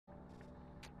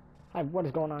Hi, what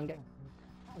is going on,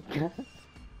 gang?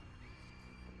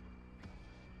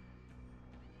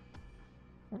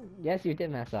 Yes, you did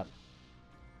mess up.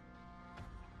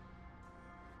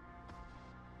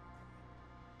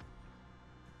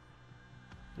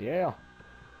 Yeah.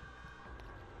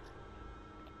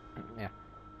 Yeah.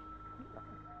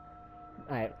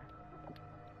 Alright.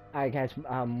 Alright, guys,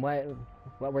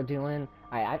 what we're doing,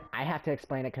 I have to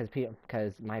explain it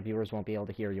because my viewers won't be able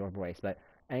to hear your voice, but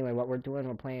anyway, what we're doing,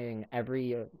 we're playing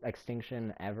every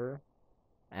extinction ever,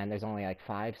 and there's only like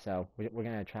 5, so we're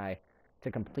gonna try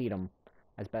to complete them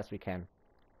as best we can.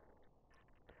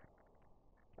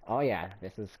 Oh yeah,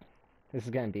 this is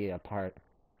gonna be a part.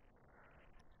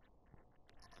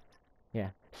 Yeah.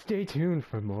 Stay tuned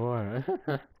for more.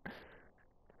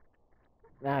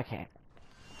 Okay.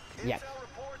 Yes. Intel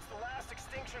reports the last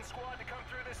extinction squad to come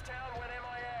through this town went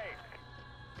MIA.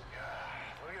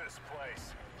 Look at this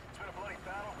place. It's been a bloody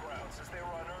battleground since they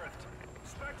were unearthed.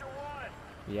 Spectre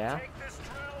 1! Yeah? Take this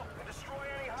drill and destroy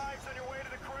any hives on your way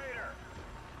to the crater.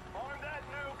 Arm that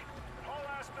nuke and haul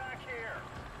ass back here.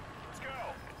 Let's go.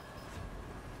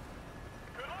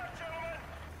 Good luck, gentlemen!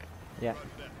 Yeah.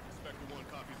 Spectre 1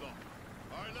 copies all.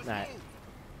 Alright, let's Alright. move!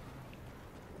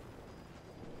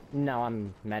 No,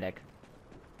 I'm medic.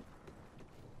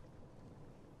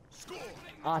 Score!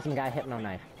 Awesome guy, hypno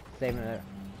knife. Saving it.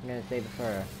 I'm gonna save it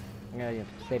for. I'm gonna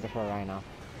save it for right now.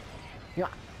 You know,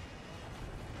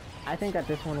 I think that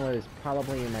this one was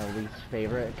probably my least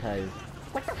favorite because.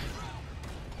 What the?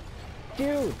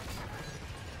 Dude!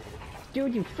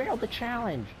 Dude, you failed the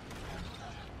challenge!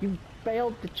 You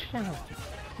failed the challenge!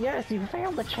 Yes, you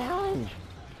failed the challenge!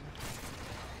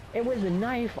 It was a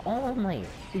knife only!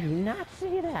 Did you not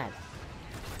see that?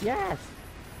 Yes!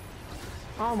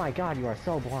 Oh my god, you are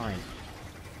so blind.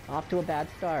 Off to a bad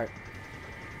start.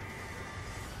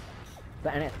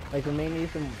 But like the main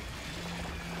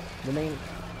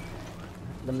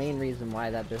reason why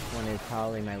that this one is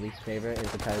probably my least favorite is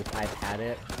because I've had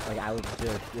it. Like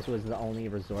this was the only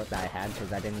resort that I had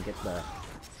because I didn't get the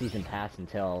season pass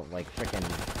until like frickin'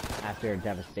 after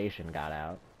Devastation got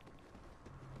out.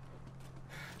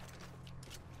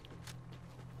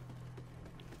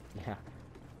 Yeah.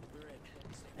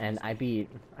 And I beat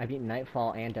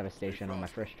Nightfall and Devastation on my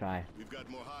first try. We've got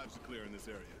more hives to clear in this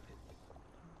area.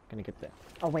 Gonna get there.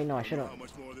 Oh wait, no, I should've.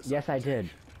 Yes, I did.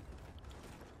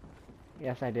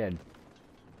 Yes, I did.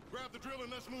 Grab the drill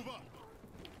and let's move up.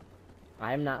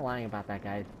 I am not lying about that,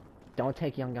 guys. Don't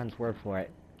take Young Gun's word for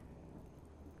it.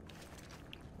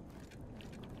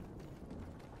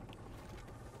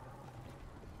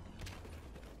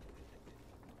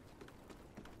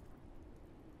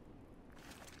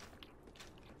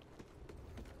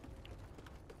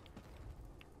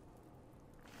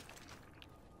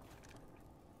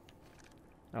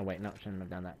 Oh wait, no, shouldn't have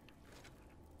done that.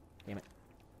 Damn it.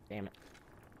 Damn it.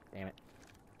 Damn it.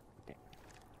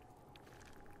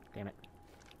 Damn it.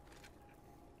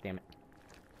 Damn it.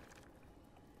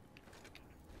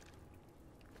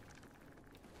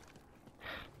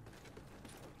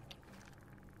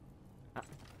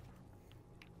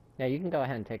 Yeah, you can go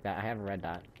ahead and take that. I have a red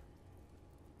dot.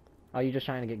 Oh, you just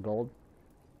trying to get gold?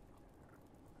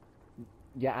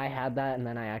 Yeah, I had that, and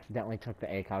then I accidentally took the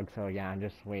ACOG, so yeah, I'm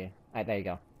just waiting. Alright, there you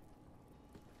go.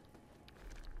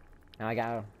 Now I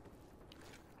got...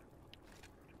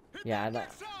 Yeah,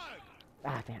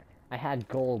 ah, damn. I had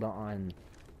gold on...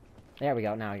 There we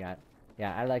go, now I got it.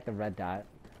 Yeah, I like the red dot.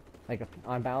 Like,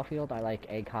 on Battlefield, I like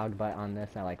ACOG, but on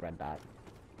this, I like red dot.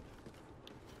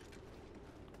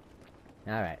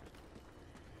 Alright.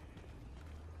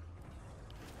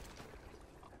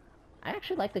 I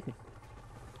actually like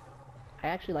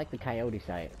the coyote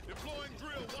site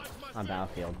on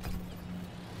Battlefield.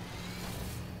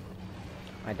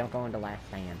 Alright, don't go into Last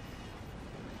Stand.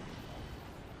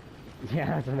 Yeah,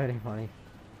 that's very funny.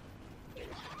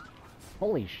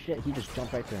 Holy shit, he just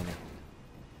jumped right through me.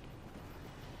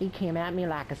 He came at me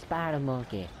like a spider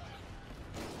monkey.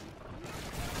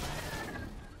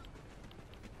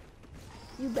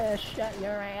 You better shut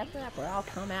your ass up or I'll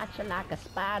come at you like a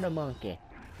spider monkey.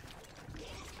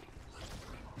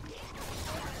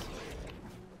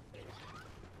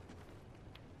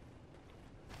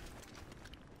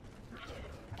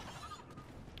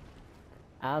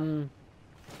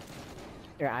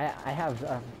 Here, I have,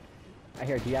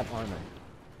 here, do you have armor?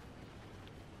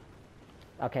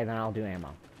 Okay, then I'll do ammo.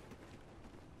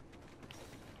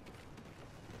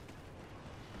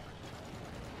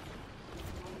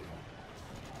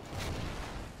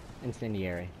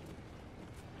 Incendiary.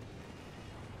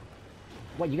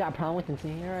 What, you got a problem with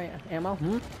incendiary ammo?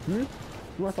 You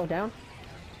wanna throw down?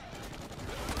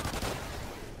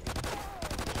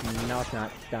 No, it's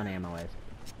not. Stun ammo is.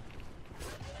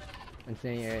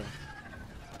 Incendiary.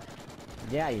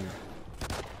 Yeah, you...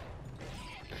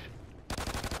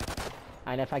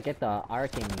 And if I get the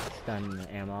arcing stun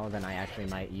ammo, then I actually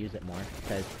might use it more,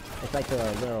 because it's like the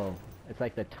little... It's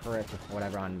like the turret or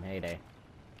whatever on Heyday.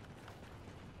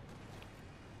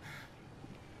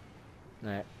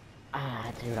 Alright.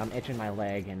 Ah, dude, I'm itching my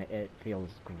leg and it feels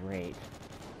great.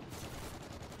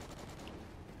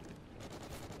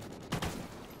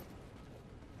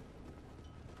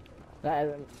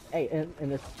 Hey, in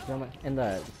the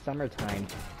summertime,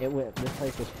 this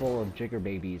place was full of jigger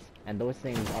babies, and those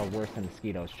things are worse than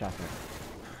mosquitoes, trust me.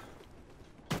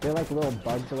 They're like little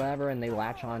bugs or whatever, and they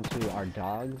latch onto our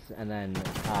dogs, and then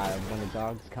when the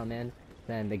dogs come in,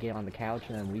 then they get on the couch,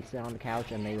 and then we sit on the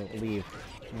couch, and they leave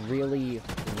really,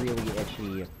 really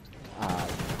itchy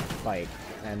bites,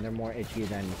 and they're more itchy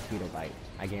than mosquito bites.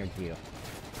 I guarantee you.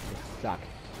 They suck.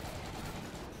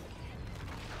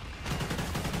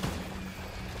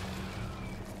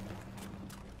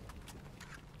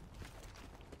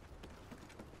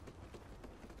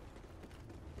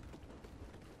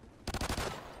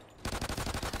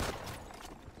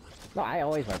 No, I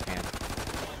always wear pants.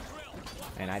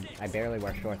 And I barely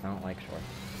wear shorts. I don't like shorts.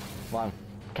 Well,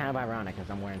 kind of ironic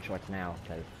because I'm wearing shorts now,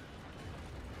 because...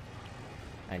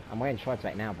 I'm wearing shorts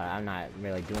right now, but I'm not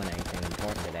really doing anything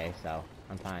important today, so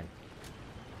I'm fine.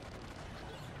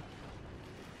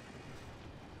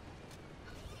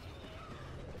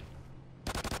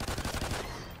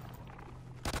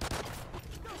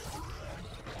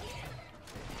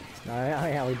 Oh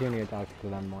yeah, we do need to talk to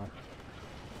them more.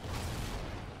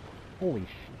 Holy shit.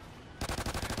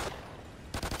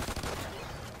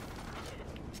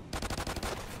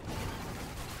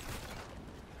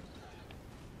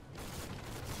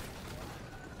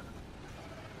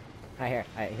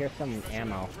 Here's some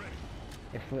ammo.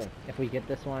 If we get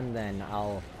this one, then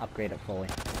I'll upgrade it fully.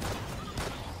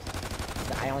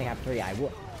 I only have 3. I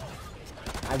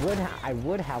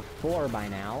would have 4 by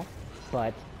now,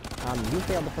 but you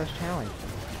failed the first challenge.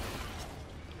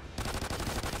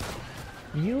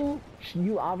 You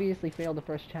obviously failed the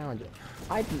first challenge.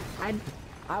 I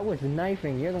was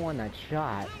knifing. You're the one that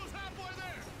shot.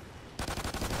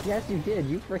 Yes, you did.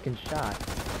 You freaking shot.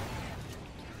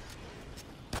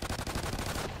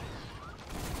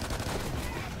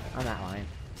 I'm not lying.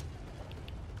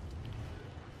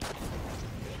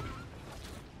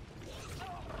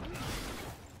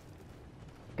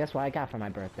 Guess what I got for my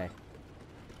birthday?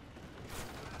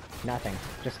 Nothing.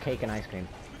 Just cake and ice cream.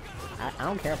 I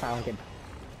don't care if I don't get...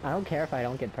 I don't care if I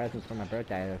don't get presents for my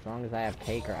birthday. As long as I have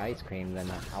cake or ice cream, then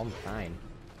I'll be fine.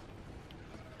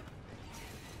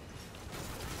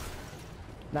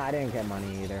 No, I didn't get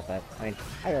money either, but I mean,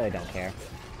 I really don't care.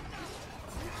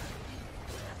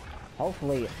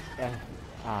 Hopefully,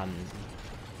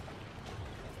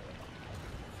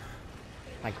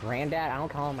 my granddad? I don't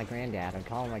call him my granddad. I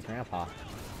call him my grandpa.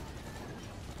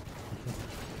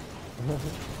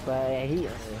 But he,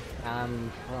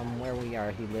 from where we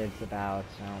are, he lives about,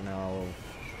 I don't know,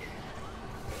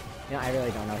 you know, I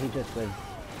really don't know, he just lives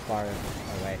far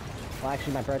away. Well,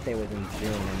 actually, my birthday was in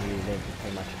June, and he lived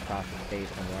pretty much across the state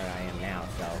from where I am now,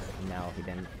 so, no, he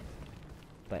didn't.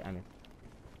 But, I mean,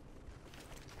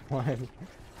 what?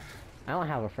 I don't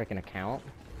have a freaking account.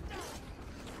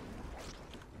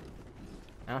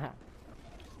 I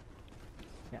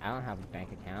don't have a bank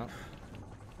account.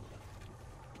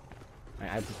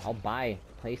 I'll buy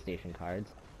PlayStation cards.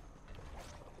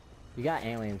 You got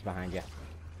aliens behind you.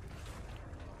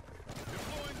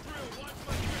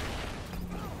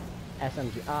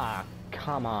 SMG. Ah,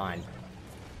 come on.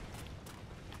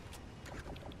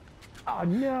 Oh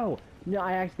no! No,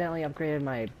 I accidentally upgraded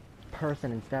my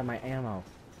person instead of my ammo.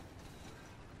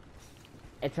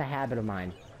 It's a habit of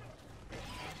mine.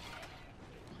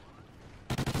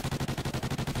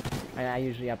 I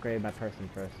usually upgrade my person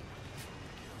first.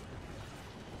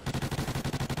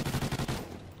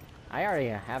 I already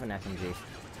have an SMG.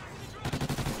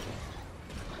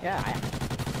 Yeah,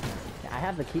 I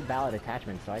have the keep valid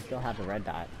attachment, so I still have the red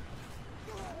dot.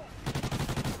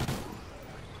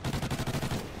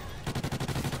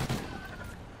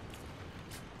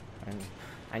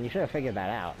 And you should have figured that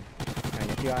out. And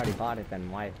if you already bought it,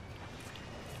 then why?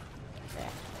 Yeah.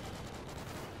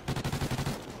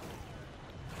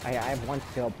 I have 1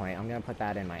 skill point. I'm gonna put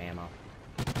that in my ammo.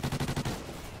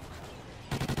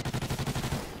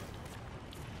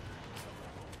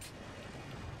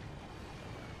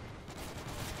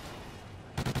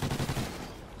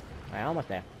 Alright, almost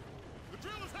there. The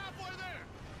drill is halfway there.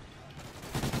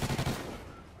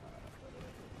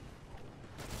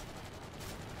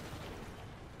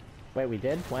 Wait, we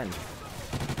did? When?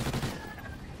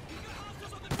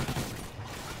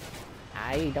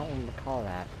 I don't recall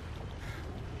that.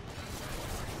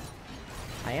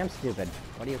 I am stupid.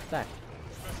 What do you expect?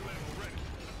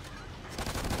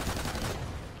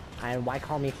 And why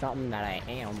call me something that I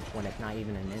am when it's not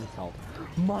even an insult?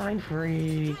 Mind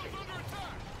freak!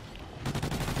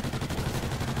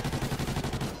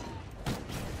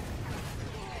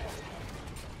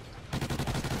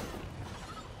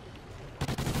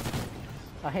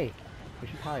 Oh hey, we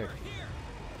should probably...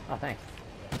 Oh thanks.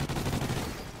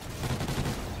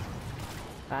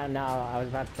 No, I was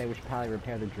about to say we should probably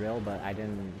repair the drill, but I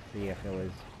didn't see if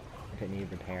it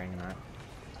needed repairing or not.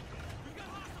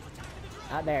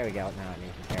 Ah, there we go. Now it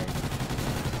needs repairing.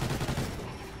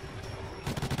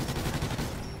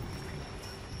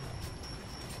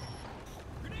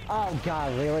 Oh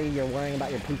god, really? You're worrying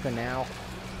about your pizza now?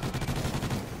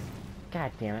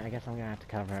 God damn it, I guess I'm gonna have to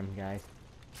cover him, guys.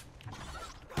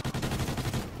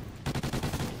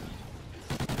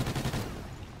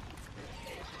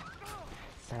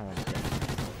 Son of a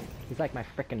bitch. He's like my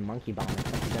frickin' monkey bomb,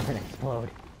 except he doesn't explode.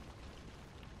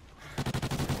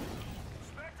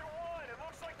 Spectre 1, it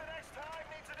looks like the next hive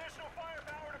needs additional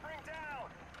firepower to bring down.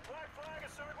 Black Flag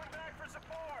is circling back for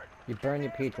support. You burned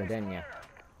your pizza, didn't you?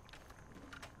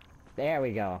 There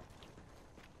we go.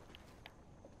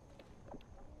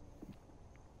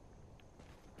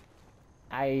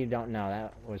 I don't know,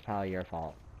 that was probably your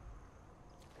fault.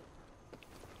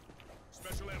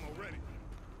 Special ammo ready.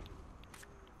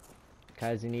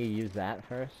 Cause you need to use that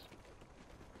first.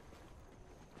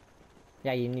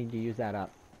 Yeah, you need to use that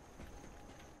up.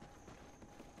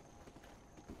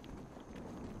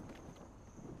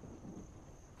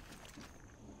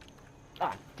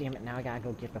 Ah, damn it, now I gotta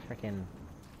go get the frickin'...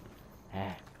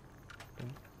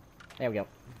 There we go.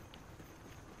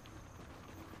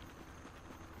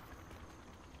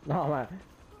 Oh, my...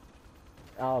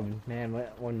 Oh man,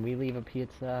 when we leave a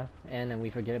pizza in and we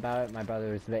forget about it, my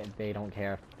brothers, they don't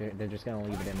care. They're just gonna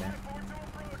leave it in there.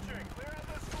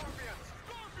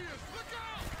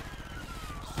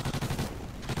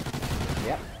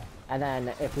 Yep. And then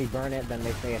if we burn it, then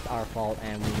they say it's our fault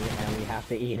and we have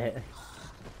to eat it.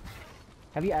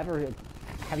 Have you ever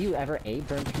ate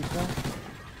burnt pizza?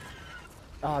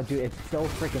 Oh dude, it's so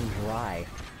freaking dry.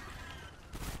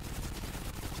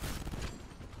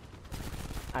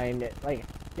 I mean, like,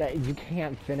 yeah, you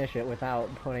can't finish it without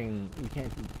drinking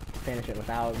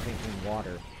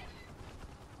water.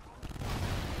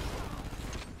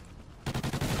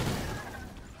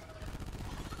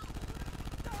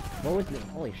 What was the...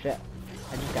 Holy shit.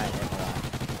 I just got hit a lot.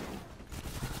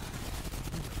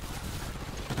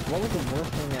 What was the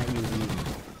worst thing that you've eaten?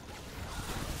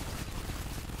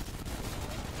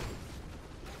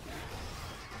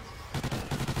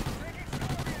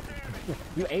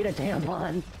 You ate a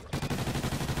tampon!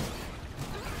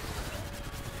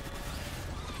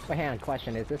 Wait, hang on,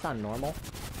 question, is this on normal?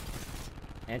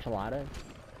 Enchiladas?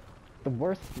 The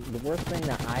worst thing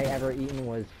that I ever eaten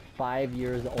was 5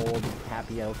 years old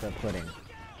tapioca pudding.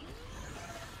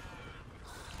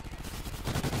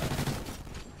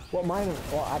 Well,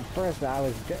 at first I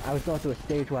was going through a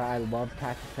stage where I loved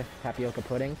tapioca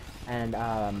pudding, and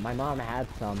my mom had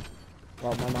some.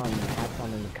 Well, my mom had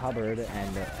some in the cupboard,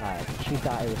 and she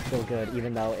thought it was still good,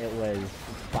 even though it was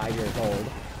 5 years old.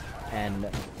 And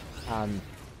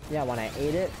yeah, when I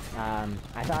ate it,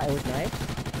 I thought it was nice.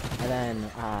 And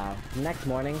then the next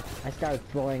morning, I started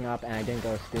throwing up, and I didn't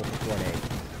go to school for 4 days.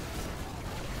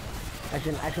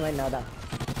 Actually, wait, no, that.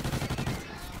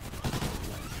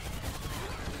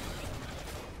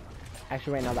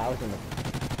 Actually, wait, no, that was in the.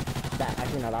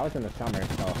 Actually, no, that was in the summer,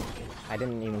 so I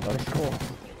didn't even go to school.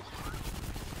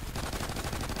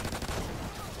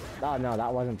 Oh no,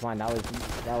 that wasn't fun. That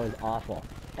was awful.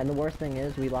 And the worst thing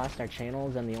is, we lost our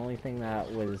channels, and the only thing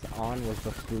that was on was the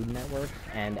Food Network.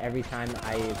 And every time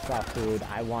I saw food,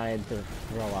 I wanted to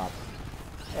throw up.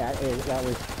 That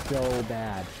was so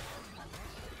bad.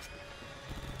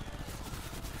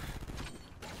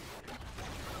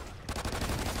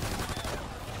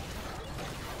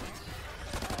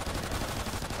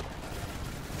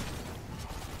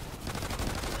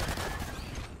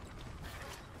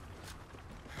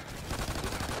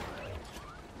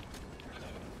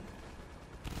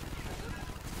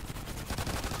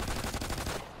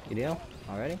 You deal?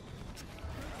 Already?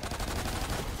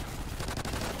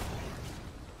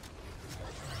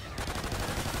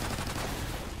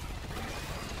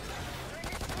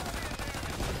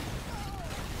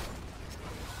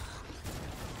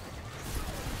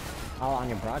 Oh, on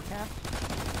your broadcast?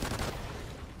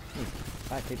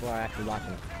 5 people are actually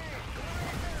watching.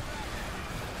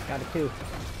 Got it too.